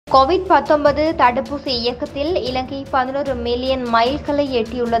COVID-19 தடுப்பூசி இயக்கத்தில் இலங்கை 11 million மைல்களை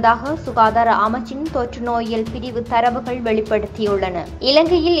எட்டியுள்ளதாக சுகாதார அமைச்சின் தொற்று நோயியல் பிரிவு தரவுகள் வெளிப்படுத்தியுள்ளன.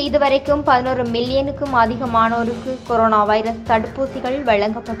 இலங்கையில் இதுவரைக்கும் 11 மில்லியனுக்கும் அதிகமானோருக்கு கொரோனா வைரஸ் தடுப்பூசிகள்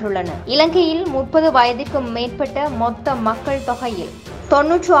வழங்கப்பட்டுள்ளன. இலங்கையில் 30 வயதிற்கும் மேற்பட்ட மொத்த மக்கள் தொகையில்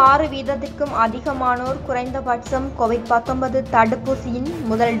 96% அதிகமானோர் குறைந்தபட்சம் கோவிட்-19 தடுப்பூசியின்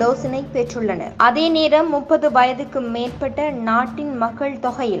முதல் டோஸினை பெற்றுள்ளனர். அதே நேரம் 30 வயதுக்கு மேற்பட்ட நாட்டின் மக்கள்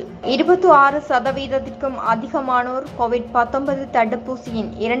தொகையில் 26% அதிகமானோர் கோவிட்-19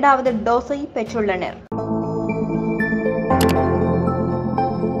 தடுப்பூசியின் இரண்டாவது டோஸை பெற்றுள்ளனர்.